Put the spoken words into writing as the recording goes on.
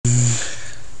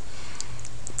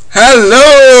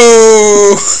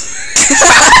Hello.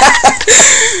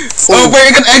 Oh wait,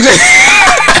 you can exit.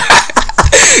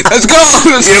 Let's go.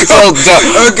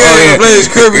 Okay, play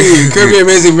Kirby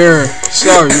Amazing Mirror.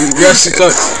 Sorry, yes.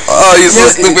 Oh, you're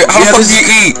so stupid. How the fuck do you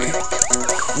eat?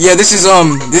 Yeah, this is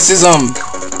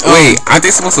Wait, aren't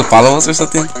they supposed to follow us or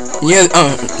something? Yeah,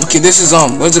 okay, this is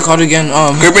what's it called again?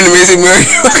 Kirby Amazing Mirror.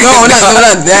 No,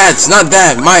 not that. It's not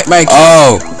that. My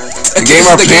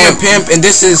gamerpimp, and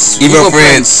this is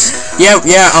evilprince. Yeah,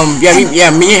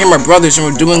 me and him are brothers, and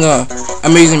we're doing a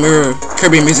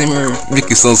Kirby Amazing Mirror. Make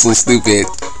you so stupid.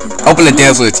 Open the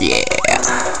damn switch, yeah.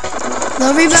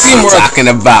 Teamwork.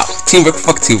 Talking about teamwork,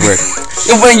 fuck teamwork.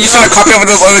 Yo, man, you trying to copy over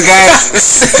those other guys?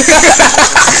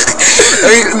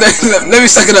 let me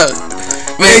suck it up.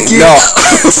 Man, no,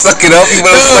 suck it up. You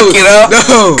better suck it up.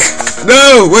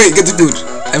 No, wait, get the food.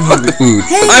 I'm hungry.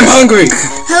 Hey, I'm hungry.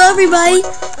 Hello, everybody.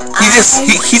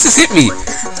 He just hit me.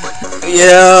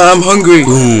 Yeah, I'm hungry.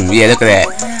 Boom. Yeah, look at that.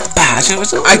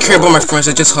 I care about my friends.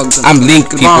 I just hugged them. I'm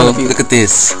Link, people. Look at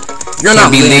this. You're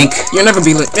not Link. You'll never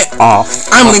be Link. Off.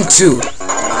 I'm Link 2.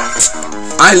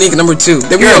 I'm Link number 2.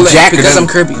 The real Link because I'm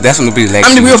Kirby. That's when nobody likes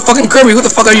I'm the real fucking Kirby. Who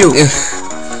the fuck are you?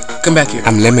 Come back here.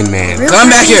 I'm Lemon Man. Come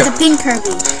back here. The pink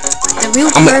Kirby. The real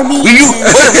Kirby.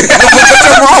 What's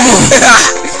your problem?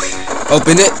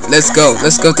 Open it. Let's go.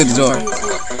 Let's go to the door.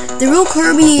 The real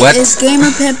Kirby is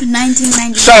gamerpimp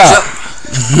 1990. Shut up.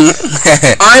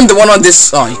 I'm the one on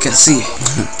this. Oh, you can see.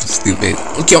 Stupid.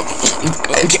 Okay,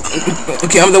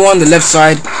 I'm the one on the left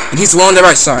side, and he's the one on the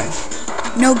right side.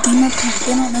 No, gamerpimp.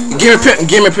 They don't know.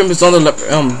 Gamerpimp is on the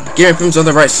gamerpimp's on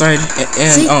the right side,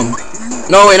 and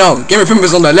no, gamerpimp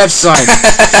is on the left side,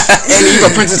 and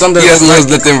evilprince is on the left side.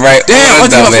 Looking right. Damn,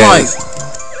 what's my flying?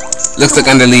 Looks like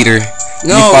I'm the leader.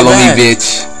 No, you follow me,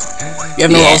 bitch. You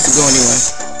have nowhere else to go anyway.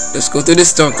 Let's go through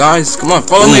this door, guys. Come on,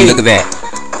 follow me. Look at that.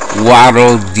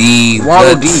 Waddle D.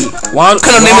 Waddle D. What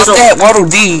kind of name is that? Waddle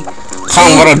D. Call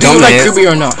him Waddle Dumbass. Do you like Kirby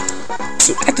or not?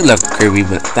 I do love Kirby,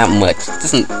 but not much. It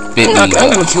doesn't fit me. I'm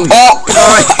gonna kill you. Oh!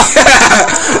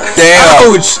 Damn.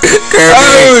 Ouch! Kirby.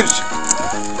 Ouch!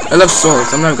 I love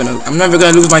swords. I'm never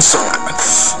gonna lose my sword.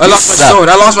 I lost my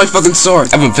sword. I lost my fucking sword.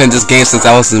 I've been playing this game since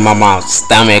I was in my mom's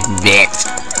stomach, bitch.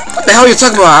 What the hell are you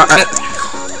talking about?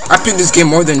 I played this game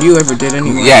more than you ever did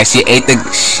anyway. Yeah, she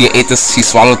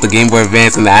swallowed the Game Boy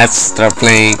Advance and I started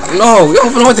playing. No, you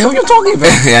don't know what the hell you're talking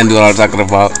about. Yeah, I knew what I was talking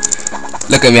about.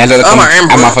 Look at me, I look like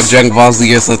I'm off of Dragon Ball Z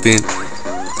or something.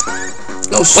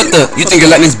 No shit. What the? You think your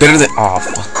lightning's better than? Oh,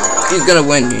 fuck. He's gonna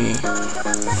win me.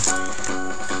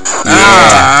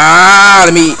 Yeah.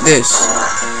 Let me eat this.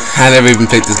 I never even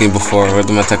played this game before. What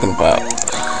am I talking about?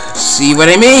 See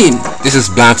what I mean? This is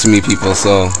blind to me, people,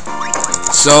 so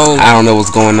I don't know what's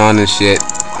going on and shit.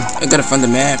 I gotta find the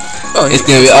map. Oh, it's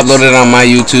gonna be uploaded on my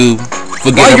YouTube.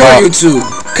 Why your YouTube?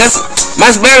 Cause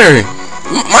mine's better.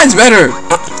 Mine's better.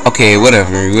 Okay,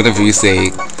 whatever you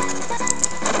say.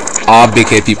 All big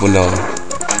head people know.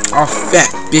 All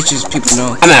fat bitches people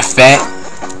know. I'm not fat.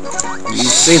 You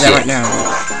say that right now.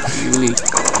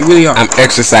 You really are. I'm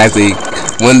exercising.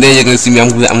 One day you're gonna see me. I'm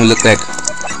gonna look like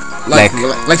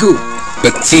who?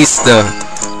 Batista.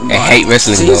 I hate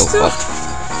wrestling though.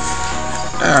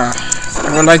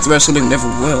 Everyone likes wrestling, never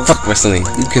will. Fuck wrestling.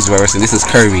 Who cares about wrestling? This is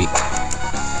Kirby.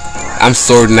 I'm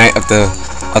Sword Knight of the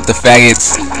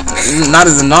faggots. Not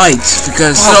of the night,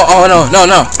 because no.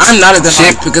 I'm not at the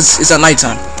night because it's at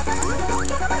nighttime.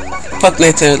 Fuck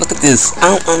nighttime. Look at this.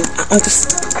 I'm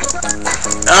just.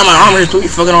 My arm is too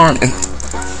fucking arm.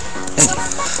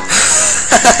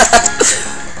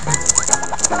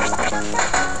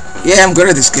 Yeah, I'm good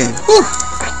at this game. Whew.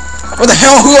 What the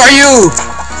hell? Who are you?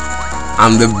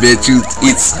 I'm the bitch who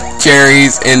eats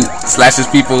cherries and slashes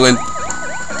people and.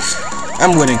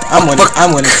 I'm winning. I'm winning.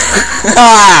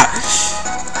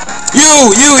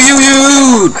 You!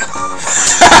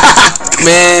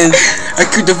 Man, I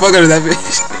kicked the fuck out of that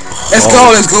bitch. Let's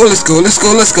go.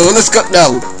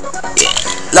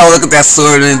 No, look at that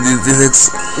sword and it's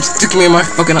sticking me in my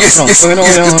fucking eye. You're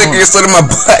sticking your sword in my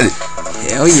butt.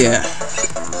 Hell yeah.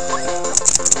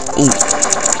 Ooh.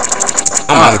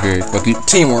 I'm out of here. Fuck you.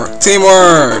 Teamwork.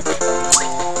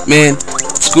 Man,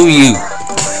 screw you.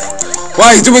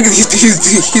 Why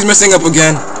he's messing up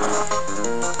again.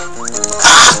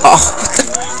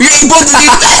 You ate both of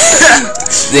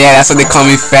these. Yeah, that's what they call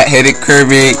me, fat-headed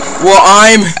Kirby. Well,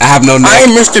 I have no neck. I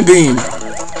am Mr. Bean.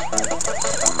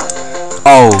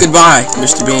 Oh. Goodbye,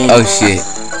 Mr. Bean. Oh shit.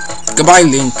 Goodbye,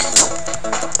 Link.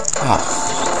 Oh.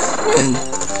 And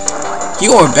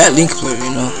you are a bad Link player,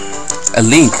 you know. A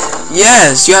Link?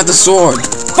 Yes, you have the sword.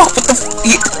 Fuck, what the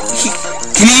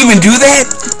can he even do that?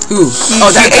 Who?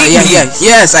 Oh, that guy. Yeah.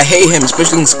 Yes, I hate him,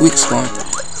 especially in Squeak Spawn.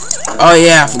 Oh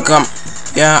yeah, I forgot.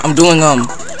 Yeah, I'm doing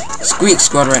Squeak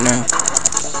Squad right now.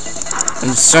 I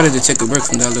decided to take a break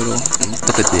from that little.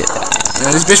 Look at this.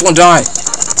 This bitch won't die.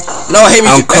 No, I hate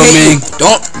me. I'm coming.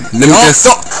 Don't.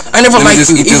 I never liked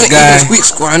you. Even Squeak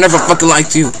Squad, I never fucking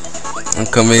liked you. I'm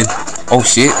coming. Oh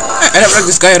shit. I never liked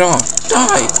this guy at all.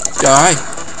 Die.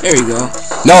 There you go.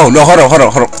 No, hold on.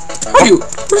 How do you?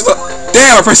 Where's the?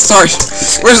 Damn, I pressed start.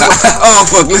 Where's the? Oh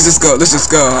fuck, let's just go.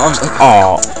 I was like,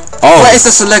 oh. What is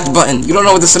the select button? You don't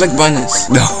know what the select button is?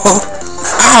 No.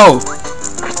 Ow.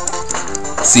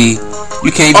 See,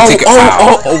 you can't even take it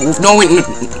out. No, wait.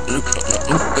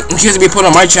 She has to be put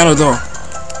on my channel though.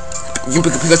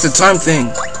 Because the time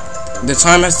thing. The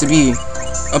time has to be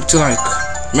up to like.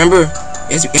 Remember?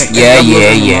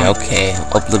 Yeah. Okay.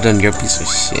 Upload on your piece of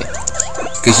shit.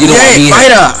 Cause you don't want me.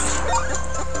 Fighter.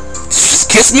 Just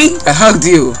kiss me? I hugged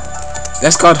you.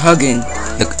 That's called hugging.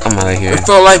 Look, I'm out of here.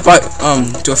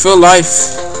 To feel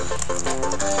life.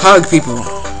 Hug people.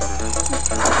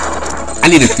 I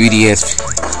need a 3DS.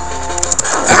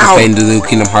 I can play into the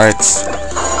Kingdom Hearts.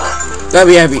 That'd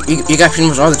be happy. You got pretty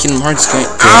much all the Kingdom Hearts games.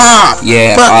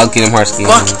 Yeah, all Kingdom Hearts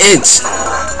games. Fuck it.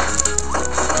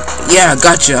 Yeah,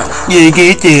 gotcha. Yeah, you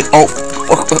get it. Oh.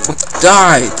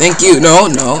 Die. Thank you. No,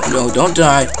 don't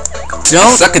die.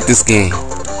 Don't. Suck at this game.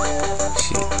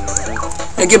 Shit.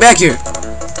 Hey, get back here.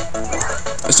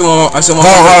 I still want.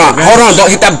 Hold on. Don't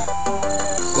hit that.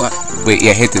 What? Wait,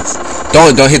 yeah, hit this.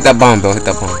 Don't hit that bomb. Don't hit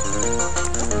that bomb.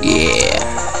 Yeah.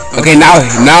 Okay,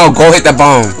 now go hit that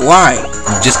bomb. Why?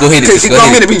 Just go hit it. Just go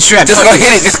hit it. Be trapped. Just go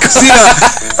hit it. Just go. See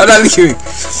I'm not leaving.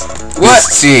 What?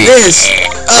 This.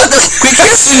 Quit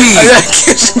kissing me. I'm not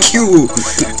kissing you.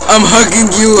 I'm hugging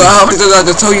you. I have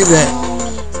to tell you that.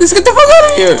 Let's get the fuck out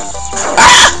of here.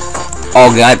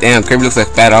 Oh goddamn, Kirby looks like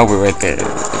Fat Albert right there.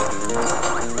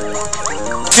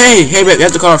 Hey, babe, you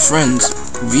have to call our friends.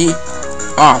 We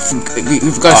forgot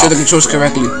to set the controls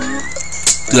correctly.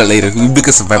 Do that later. We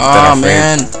can survive without our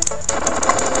friend. Man.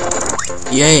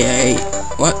 Yeah.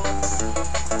 What?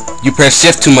 You press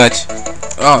shift too much.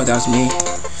 Oh, that was me.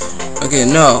 Okay,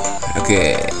 no.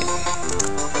 Okay.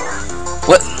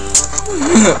 What?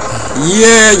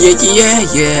 Yeah. Good,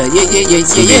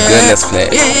 let's play.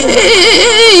 Yeah.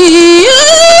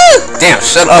 Damn,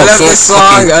 shut up.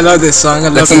 I love this song. I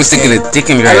love someone sticking a dick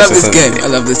in your ass. I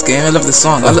love this game. I love this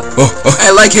song. I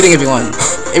like hitting everyone.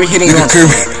 Hitting everyone.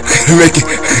 Make it.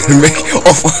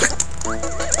 Oh fuck.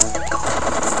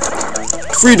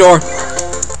 Free door.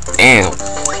 Damn.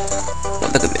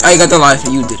 Look at this. I got the life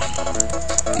and you did.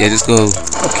 Yeah, just go. I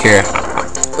don't care.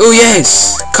 Oh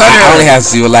yes. Cutter. I only have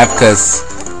 0 life because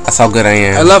that's how good I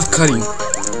am. I love cutting.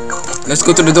 Let's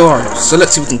go to the door. So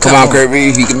let's see if we can come on,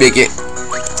 Kirby. You can make it.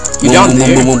 You down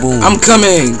there? Boom. I'm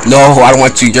coming. No, I don't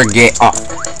want you. You're gay. Oh.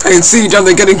 I can see you down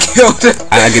there getting killed.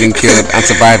 I'm not getting killed. I'm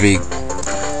surviving.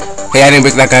 Hey, I didn't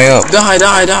wake that guy up. Die.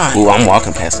 Ooh, I'm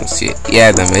walking past some shit.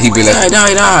 Yeah, then man, he be like.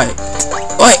 Die.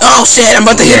 Wait, oh shit! I'm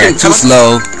about to hit him. Too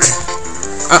slow.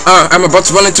 I'm about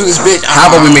to run into this bitch. How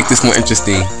about we make this more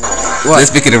interesting? What? Let's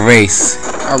make it a race.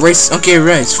 A race? Okay,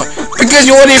 race. Fine. Because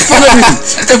you're already in front of me.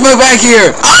 Get the fuck back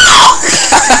here.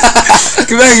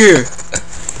 Get back here.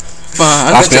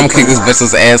 Fine. I'm gonna kick this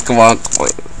bitch's ass. Come on.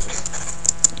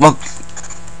 Look.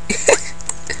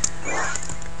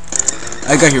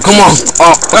 I got here. Come on.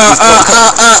 Oh.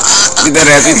 Get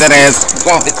that ass.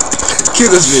 Come on.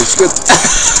 Kill this bitch.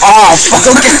 Oh, fuck.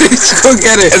 Go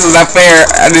get it. This is not fair.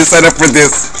 I didn't sign up for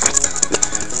this.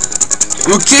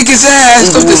 We'll kick his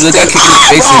ass. Look, I kick his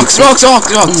face. Rocks. Oh,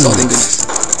 thank goodness.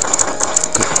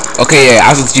 Okay, yeah,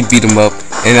 I'll let you beat him up,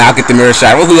 and I'll get the mirror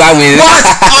shot. Who I win? What?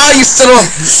 Oh, you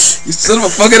son of a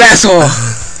fucking asshole.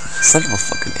 Son of a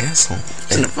fucking asshole.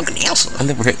 Son of a fucking asshole. I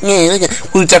never heard. Yeah,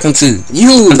 who you talking to?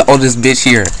 You. I'm the oldest bitch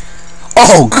here.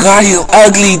 Oh God, you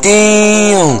ugly.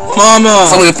 Damn. Mama.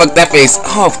 Somebody fuck that face.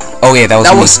 Oh yeah, that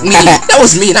was me. That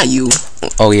was me, not you.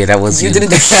 Oh yeah, that was you. You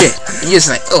didn't do shit. You just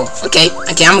like, oh, okay,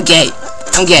 I'm gay.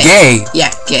 I'm gay. Gay?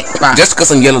 Yeah, gay. Bye. Just because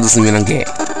I'm yellow doesn't mean I'm gay.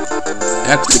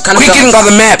 Quit getting all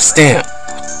the maps, damn.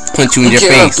 Punch you in your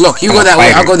face. Look, you go that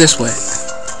way, I'll go this way.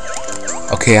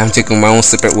 Okay, I'm taking my own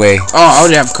separate way. Oh, I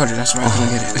already have a cutter, that's right, I can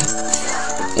get it.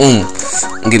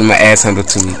 I'm getting my ass handled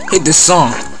to me. Hate this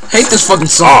song. Hate this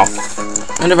fucking song.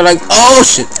 I never like, oh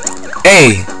shit.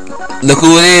 Hey, look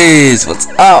who it is. What's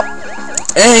up?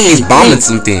 Hey, he's bombing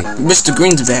something. Mr.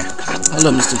 Green's back. I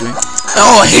love Mr. Green.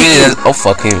 Oh, I hate you. Oh,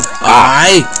 fuck him.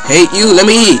 I hate you. Let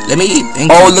me eat.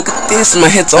 Thank you. Look at this. My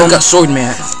head's on. I got sword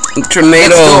man.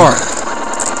 Tornado.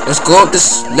 Let's go up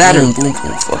this ladder. Boom,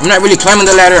 I'm not really climbing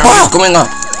the ladder. I'm just going up.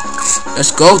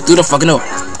 Let's go through the fucking door.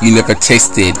 You never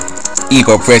tasted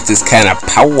evilprince's kind of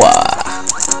power.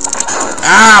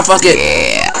 Fuck it.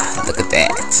 Yeah. Look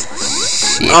that.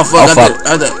 Shit. Oh fuck! Oh fuck.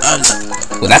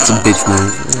 Well, that's a bitch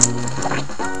move.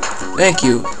 Thank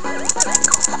you.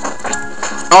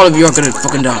 All of you are gonna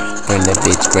fucking die. Burn that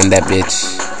bitch. Burn that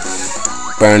bitch.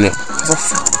 Burn it.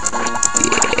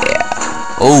 Yeah.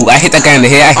 Oh, I hit that guy in the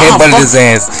head. I headbutted his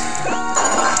ass.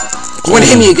 You wanna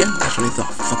hit me again? That's what I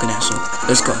thought. Fucking asshole.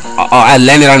 Let's go. Oh, I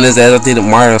landed on his ass. I did the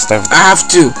Mario stuff. I have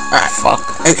to. Fuck.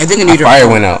 I think I need your fire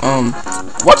went out.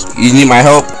 What? You need my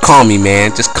help? Call me,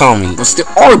 man. Just call me. What's the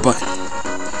R button?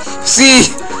 C.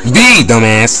 B,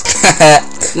 dumbass.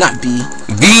 Not B.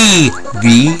 V.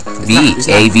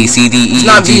 A, B, C, D, E,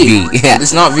 F, G, B. Yeah.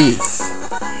 It's not V.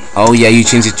 Oh, yeah, you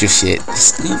changed it your shit.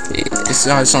 Stupid.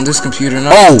 It's on this computer, not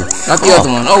the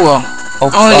other one. Oh, well. Oh,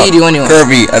 I only need you anyway.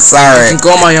 Kirby, I'm sorry. I can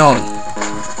go on my own.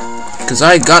 Because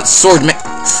I got sword, man.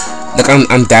 Look,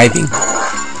 I'm diving.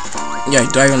 Yeah,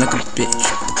 diving like a bitch.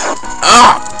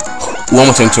 Ah! We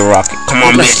almost turned into a rocket. Come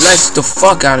on, bitch. Slice the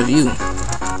fuck out of you. Look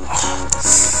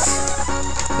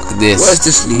at this. Where's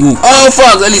this lead? Oh,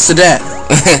 fuck. At least to that.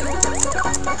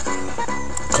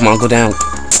 Come on, go down.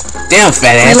 Damn,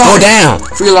 fat ass. Go down.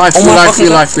 Free life, free life, free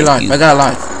life, free life. I got a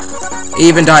life. I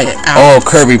even died. Oh,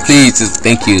 Kirby, please. Just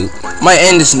thank you. My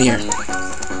end is near.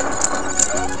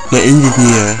 My end is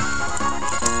near.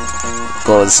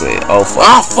 Go this way. Oh, fuck.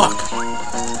 Oh, fuck.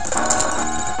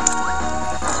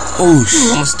 Oh,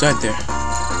 shit. Almost died there.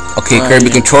 Okay,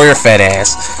 Kirby, control your fat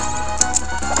ass.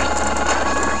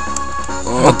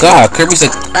 Oh my god, Kirby's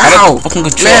like, ow! Fucking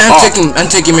control. Man, I'm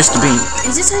taking Mr. Bean.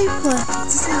 Is this how you play?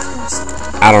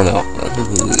 I don't know.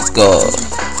 Let's go.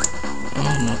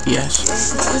 Yes.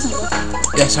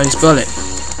 Yes, how you spell it?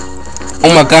 Oh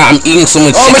my god, I'm eating so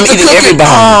much shit. I'm eating everybody.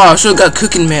 Oh, I should have got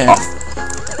cooking man. Oh.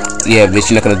 Yeah, bitch,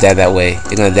 you're not gonna die that way.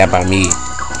 You're gonna die by me.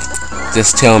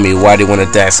 Just tell me why they wanna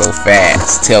die so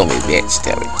fast. Tell me, bitch.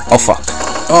 Tell me. Oh fuck.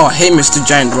 Oh, hey, Mr.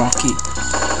 Giant Rocky.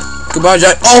 Goodbye,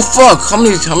 Giant. Oh fuck! How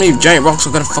many giant rocks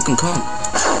are gonna fucking come?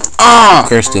 Ah!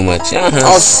 Curse too much.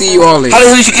 I'll see you all later. How the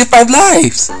hell did you get 5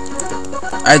 lives?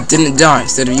 I didn't die.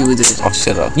 Instead of you did. Oh,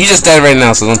 shut up. You just died right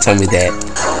now, so don't tell me that.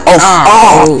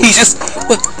 Oh, he just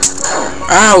what?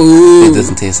 Ow! It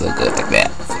doesn't taste so good like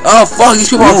that. Oh fuck! These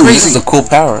people are crazy. This is a cool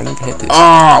power. I never had this.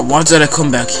 Ah! Why did I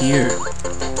come back here?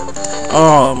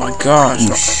 Oh my gosh!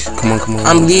 Oosh. Come on.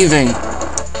 I'm leaving.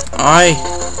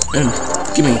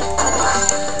 Give me.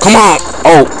 Come on!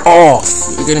 Oh!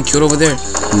 You're getting killed over there.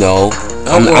 No,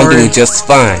 I'm doing just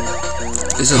fine.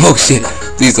 Oh shit!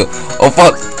 Please don't. Oh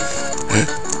fuck!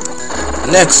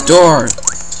 Next door.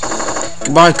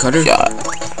 Goodbye, Cutter. God.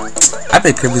 I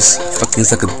bet Kirby's fucking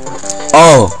suck a.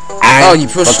 You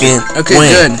pushed it. Okay,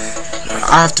 good.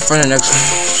 I have to find the next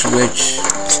switch.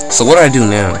 So what do I do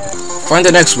now? Find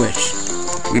the next switch.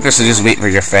 We should just wait for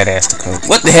your fat ass to come.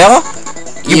 What the hell?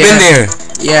 You've been there.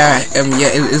 Yeah,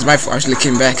 it was my fault. I actually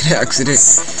came back in accident.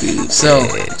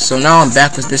 Stupid. So now I'm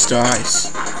back with Mr.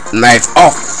 Ice. Knife.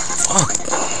 Oh, fuck.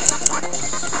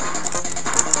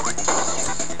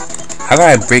 How do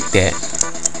I break that?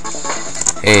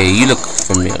 Hey, you look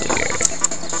familiar.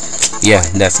 Yeah,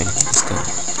 that's him. Let's go.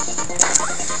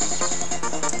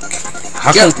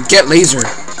 Get laser.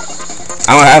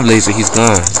 I don't have laser. He's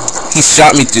gone. He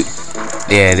shot me too.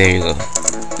 Yeah, there you go.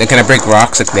 Then can I break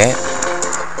rocks like that?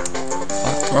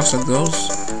 Rocks like those?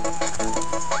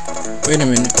 Wait a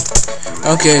minute.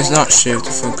 Okay, it's not shift.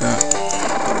 I forgot.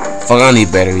 Fuck, I don't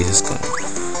need batteries. Let's go.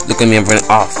 Look at me. I'm running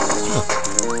off.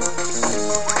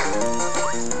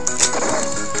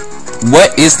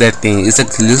 What is that thing? It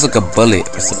looks like a bullet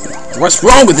or something. What's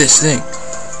wrong with this thing?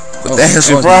 What the hell's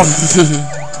your problem?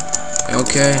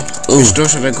 Okay. Which door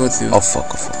should I go through? Oh fuck.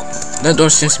 That door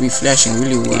seems to be flashing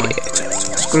really well. Yeah.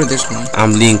 Let's go to this one.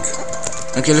 I'm Link.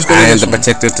 Okay, let's go to I am this the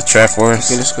protector of the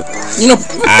Triforce. Okay, let's go. You know,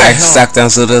 I suck down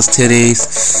to those titties.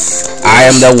 I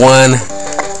am the one.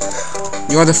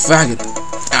 You are the faggot.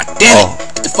 Ah, damn it!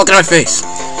 Get the fuck out of my face.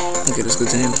 Okay, let's go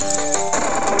to him.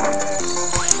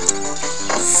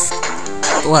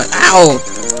 What? Ow!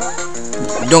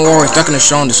 Don't worry, it's not gonna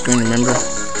show on the screen, remember?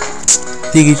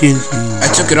 I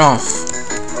took it off.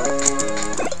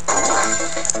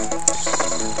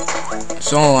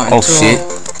 So, shit.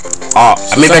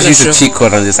 Maybe I should use a cheat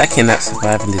code on this. I cannot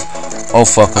survive in this. Oh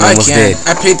fuck, I'm almost dead.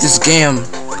 I played this game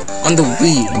on the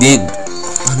Wii. On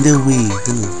the Wii.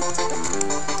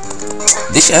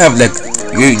 They should have like,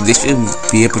 they should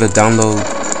be able to download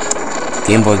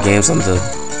Game Boy games on the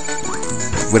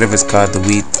whatever it's called, the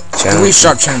Wii channel. The Wii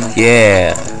Shop channel.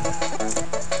 Yeah.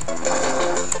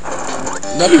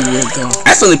 That'd be weird though.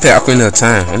 I still only play Ocarina of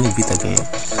Time. I need to beat that game.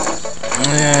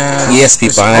 Yeah. Yes,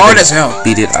 people. It's hard as hell.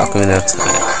 Beat it Ocarina of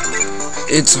Time.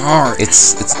 It's hard.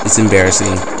 It's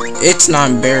embarrassing. It's not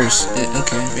embarrassing.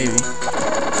 Okay, maybe.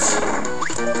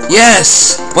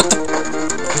 Yes. What the?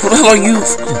 Who the hell are you?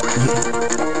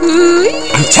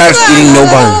 I'm tired of eating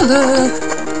nobody.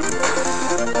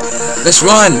 Let's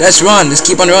run. Let's run. Let's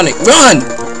keep on running. Run.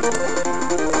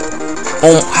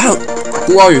 Oh, how?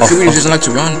 Who are you? Kirby doesn't like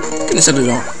to run. Get inside the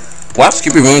door. Why is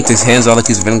Kirby running with his hands all like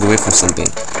he's running away from something?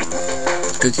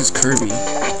 Because he's Kirby.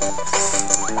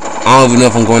 I don't even know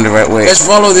if I'm going the right way. Let's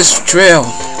follow this trail.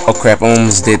 Oh crap, I'm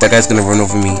almost dead. That guy's gonna run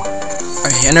over me.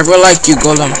 I never liked you,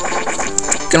 Golem.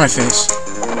 Get on my face.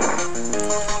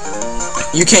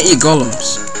 You can't eat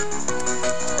golems.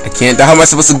 I can't. How am I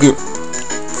supposed to go?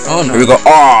 Oh no. Here we go.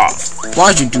 Oh!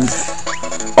 Why'd you do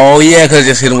that? Oh yeah, cause I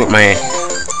just hit him with my hand.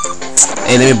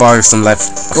 Hey, let me borrow some life.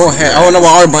 Go ahead. I don't know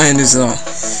what our button is though.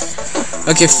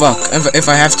 Okay, fuck. If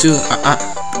I have to,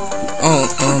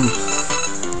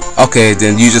 Okay,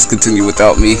 then you just continue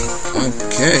without me.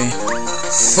 Okay.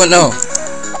 But no.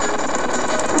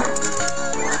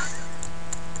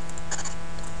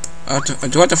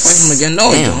 Do I have to fight him again?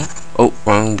 No, I don't. Oh,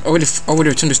 wrong. I would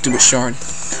return the stupid shard.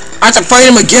 I have to fight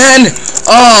him again?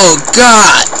 Oh,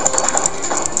 God.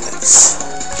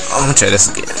 I'm gonna try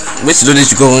this again. Which door did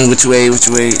you go in? Which way? Which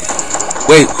way?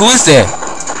 Wait, who is that?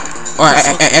 Oh,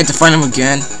 I had to find him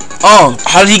again. Oh,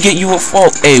 how did he get you a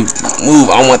fault? Hey, move.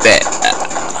 I want that.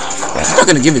 I'm not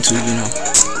gonna give it to you, you know.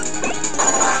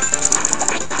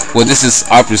 Well, this is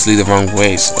obviously the wrong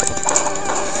way, so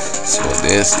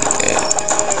this. Yeah.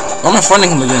 Why am I finding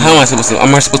him again? How am I supposed to?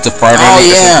 Am I supposed to fart on him? Oh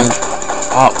yeah.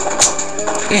 Oh,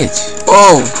 bitch.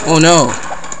 Oh no.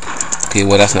 Okay,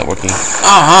 well that's not working.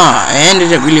 I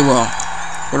ended it really well.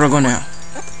 Where do I go now?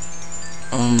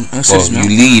 Well, you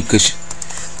leave, cause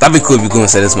that'd be cool if you go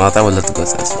inside his mouth. I would love to go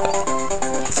inside his mouth.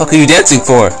 What the fuck are you dancing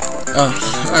for? Oh,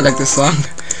 I like this song.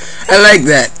 I like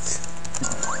that.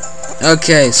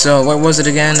 Okay, so what was it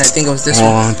again? I think it was this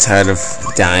one. Oh, I'm tired of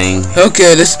dying.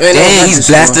 Okay, this. Dang, he's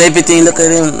blasted everything. Look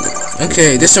at him.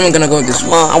 Okay, this time I'm gonna go this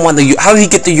way. I want the. How did he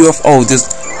get the UFO?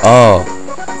 Just. Oh.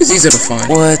 It's easy to find.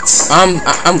 What?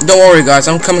 Don't worry, guys.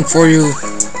 I'm coming for you.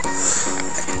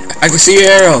 I can see your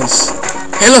arrows.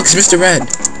 Hey, look, it's Mr. Red.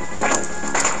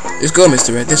 Let's go,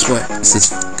 Mr. Red. This way. This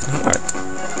is hard.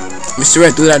 Mr.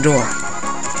 Red, through that door.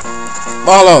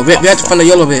 Follow. We have to find the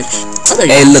yellow bitch. Oh,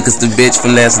 hey, look, it's the bitch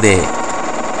from last day.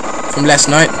 From last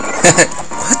night?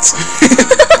 What?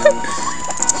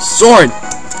 Sword.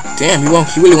 Damn, he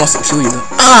really wants to kill you.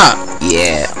 Ah!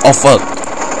 Yeah. Oh, fuck.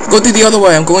 Go through the other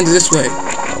way. I'm going to this way.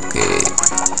 Okay.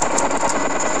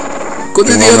 Go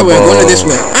through the other way. I'm going to this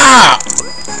way. Ah!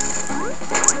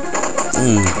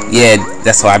 Yeah,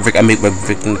 that's why I make my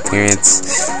victim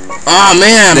appearance. Ah,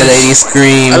 man. The lady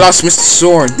scream. I lost Mr.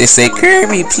 Sword. They say,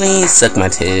 Kirby, please suck my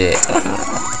tit.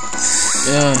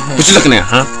 Yeah. What you looking at,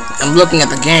 huh? I'm looking at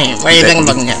the game. What do you think I'm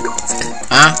looking at?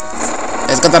 Huh?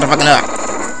 Let's go to the fucking up.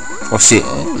 Oh, shit.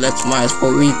 Oh, that's my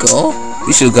where we go.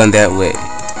 We should have gone that way.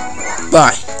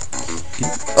 Bye.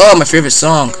 Oh, my favorite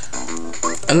song.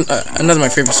 Another my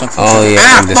favorite song. Oh,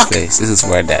 yeah, in this place. This is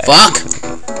where I died. Fuck.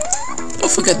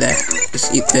 Don't forget that. Let's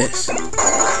eat this.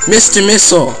 Mr.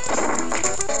 Missile.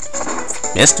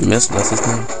 Mr. Missile, that's his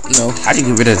name? No. How do you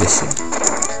get rid of this shit?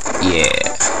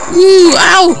 Yeah. Ooh,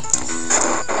 ow.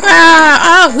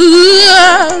 Ah,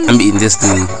 ow. I'm eating this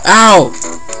dude. Ow.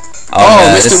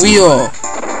 Oh, Mr. Wheel.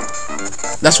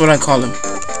 That's what I call him.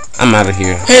 I'm out of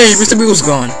here. Hey, Mr. Wheel's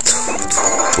gone.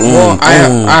 Boom,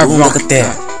 I look at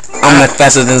that. I'm like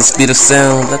faster than the speed of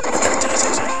sound.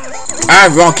 I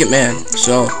have Rocket Man,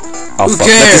 so who fuck.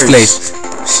 cares? This place.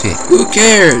 Shit. Who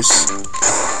cares?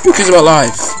 Who cares about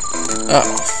life?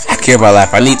 I care about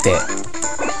life. I need that.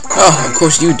 Oh, of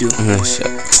course you do. Shit.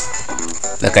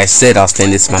 Like I said, I was staying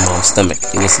this in my mom's stomach.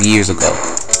 It was years ago.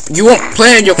 You won't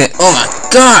play in your. Oh my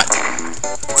god.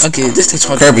 Okay, this thing's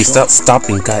hard. Kirby, stop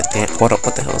stopping. Goddamn. Hold up.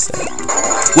 What the hell is that?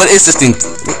 What is this thing?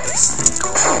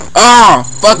 Oh,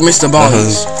 fuck Mr.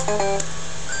 Bones.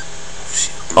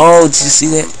 Oh, did you see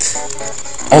that?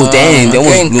 Oh, dang. That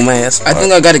one blew my ass apart. I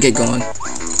think I gotta get going.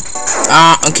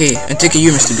 Okay. I'm taking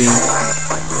you, Mr. Bean.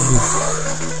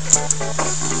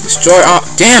 Destroy.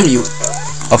 Damn you.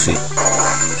 Oh, shit.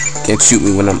 Can't shoot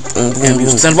me when I'm. Damn you,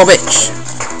 son of a bitch.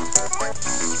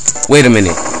 Wait a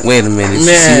minute. Wait a minute.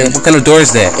 Man. What kind of door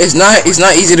is that? It's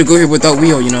not easy to go here without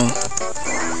wheel, you know.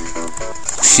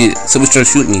 Shit. Someone's trying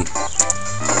to shoot me.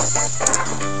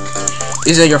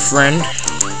 Is that your friend?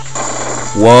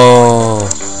 Whoa.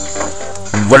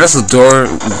 What is the door?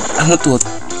 I went to a.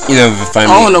 You never find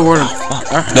me. I don't know where.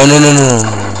 No.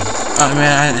 Oh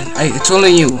man, it's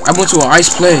only you. I went to an ice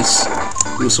place.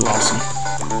 It was so awesome.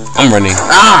 I'm running.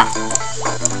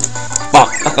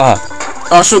 Fuck off.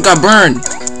 Oh, so it got burned.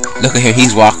 Look at him,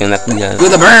 he's walking like he does.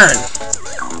 With a burn.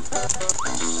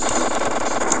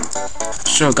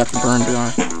 should have got the burn guy.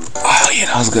 Oh yeah,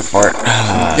 that was a good part.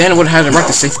 Then would have had the right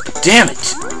to save. Damn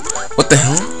it! What the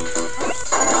hell?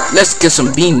 Let's get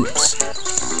some beams.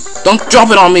 Don't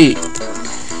drop it on me.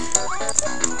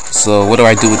 So what do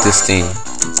I do with this thing?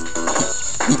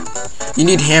 You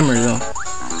need hammer though.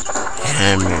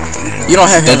 Hammer. You don't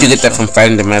have. Don't you get that from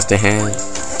fighting the master hand?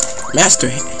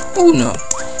 Master hand? Oh no.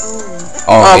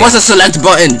 Oh, what's the select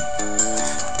button?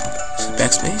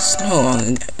 Backspace? No.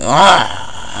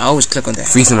 I always click on that.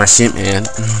 Freezing my shit, man.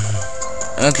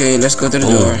 Okay, let's go to the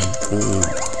door.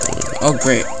 Oh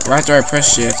great. Right after I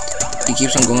press shift, it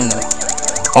keeps on going up.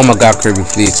 Oh my god, Kirby,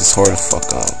 please just hurry the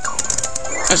fuck up.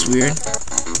 That's weird.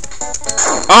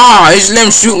 Ah, he just let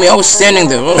him shoot me. I was standing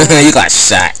there. Oh. You got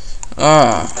shot.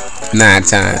 9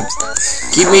 times.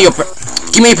 Give me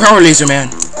your power laser, man.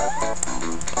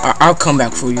 I'll come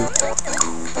back for you.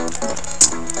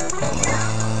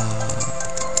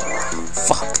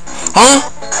 Fuck. Huh?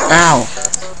 Ow.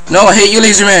 No, I hate you,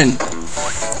 laser man.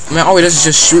 Man, all he does is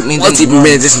just shoot me. What's even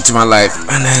made addition to my life?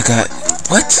 And I got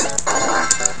what?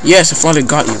 Yes, I finally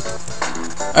got you.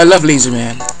 I love laser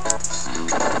man.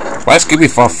 Why is Kirby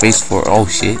fall face for? Oh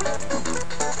shit.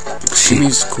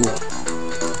 Kirby's cool.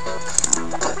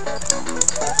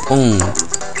 Boom.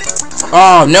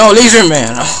 Oh no, laser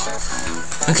man. Oh.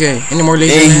 Okay, any more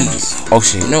laser man? Oh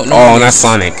shit. No. Oh, not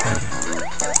Sonic.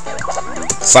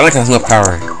 Sonic has no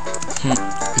power.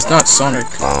 It's not Sonic.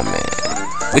 Oh man.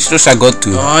 Which door should I go to?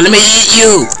 Oh, let me eat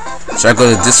you. Should I go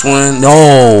to this one?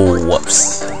 No.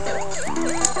 Whoops.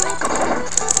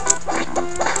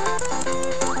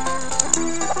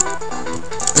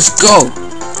 Let's go.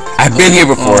 I've been here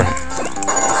before.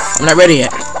 I'm not ready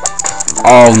yet.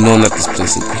 Oh no, not this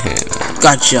place again.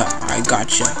 Gotcha. I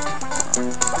gotcha.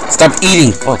 Stop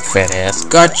eating. Fuck, fat ass.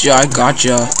 Gotcha. I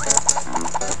gotcha.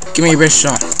 Give me your best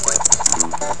shot.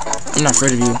 I'm not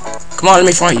afraid of you. Come on, let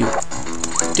me fight you.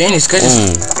 Dang, this guy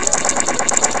just...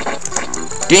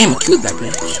 Damn, I killed that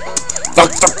bitch.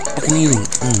 Stop fucking eating.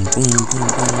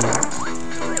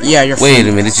 Yeah, you're Wait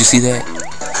a minute, did you see that?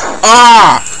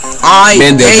 Ah! I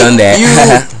Been there, done that. you.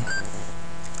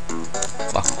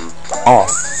 Fuck off.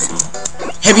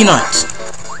 Heavy knight.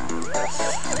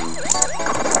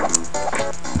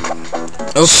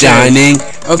 Okay. Shining.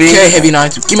 Okay, heavy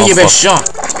knight. Give me your best shot.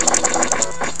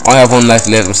 I have 1 life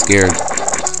left. I'm scared.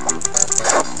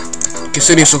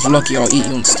 Consider yourself lucky. I'll eat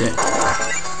you instead.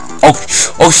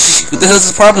 Oh shit! What the hell's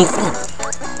the problem?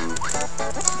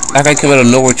 That guy came out of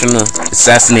nowhere trying to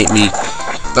assassinate me.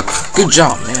 Good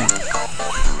job, man.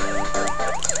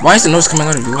 Why is the noise coming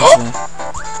out of yours?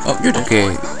 Oh, you're dead.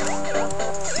 Okay.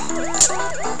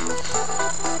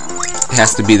 It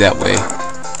has to be that way.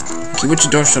 Okay, which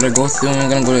door should I go through? I'm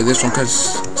gonna go to this one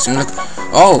because it seems like...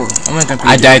 Oh, I'm not gonna...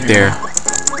 I died there.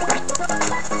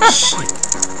 Shit.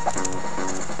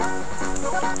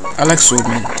 I like sword,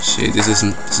 man. Shit, this is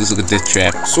like a death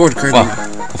trap. Sword, Kirby.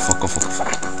 Fuck. Oh fuck.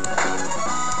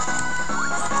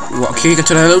 Well, okay, you can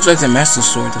tell that looks like the master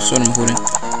sword. The sword I'm holding.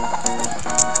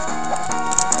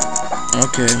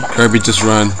 Okay. Kirby, just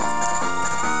run.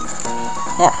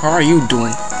 How are you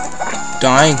doing?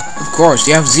 Dying? Of course,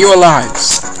 you have 0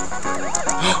 lives.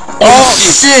 Oh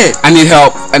shit! I need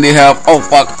help. Oh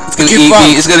fuck. It's gonna eat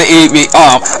me. It's gonna eat me.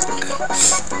 Oh.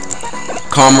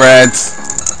 Comrades.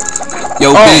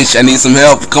 Yo, bitch, I need some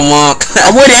help. Come on. I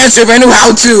would answer if I knew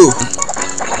how to.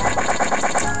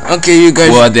 Okay, you guys.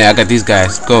 Well, then I got these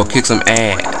guys. Go kick some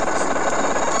ass.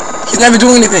 He's never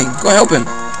doing anything. Go help him.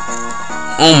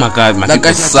 Oh my god, my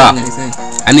people suck.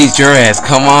 I need your ass.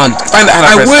 Come on. Find out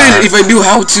how to press R. If I knew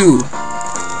how to.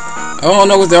 I don't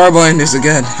know what the R button is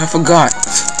again. I forgot.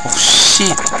 Oh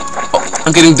shit. Oh,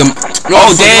 I'm getting them.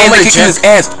 Oh damn, I'm kicking his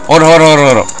ass. Hold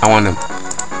on. I want him.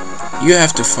 You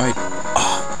have to fight.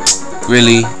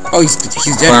 Really? Oh, he's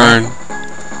dead. Burn. Right?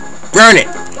 Burn it.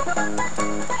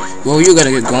 Well, you gotta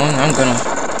get going. I'm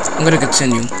gonna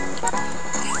continue.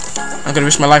 I'm gonna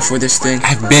risk my life for this thing.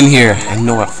 I've been here. I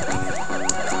know I fucking.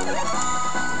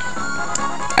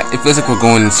 It feels like we're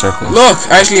going in circles. Look,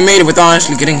 I actually made it without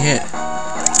actually getting hit.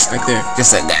 Right there.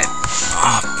 Just like that.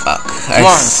 Oh fuck. Come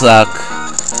on. Suck.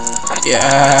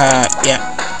 Yeah.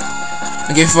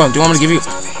 Okay, fuck. Do you want me to give you?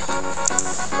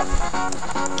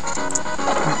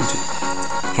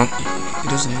 Huh? It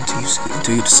doesn't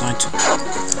until you decide to.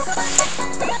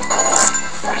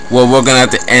 Well, we're gonna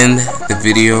have to end the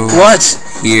video. What?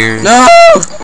 Here. No!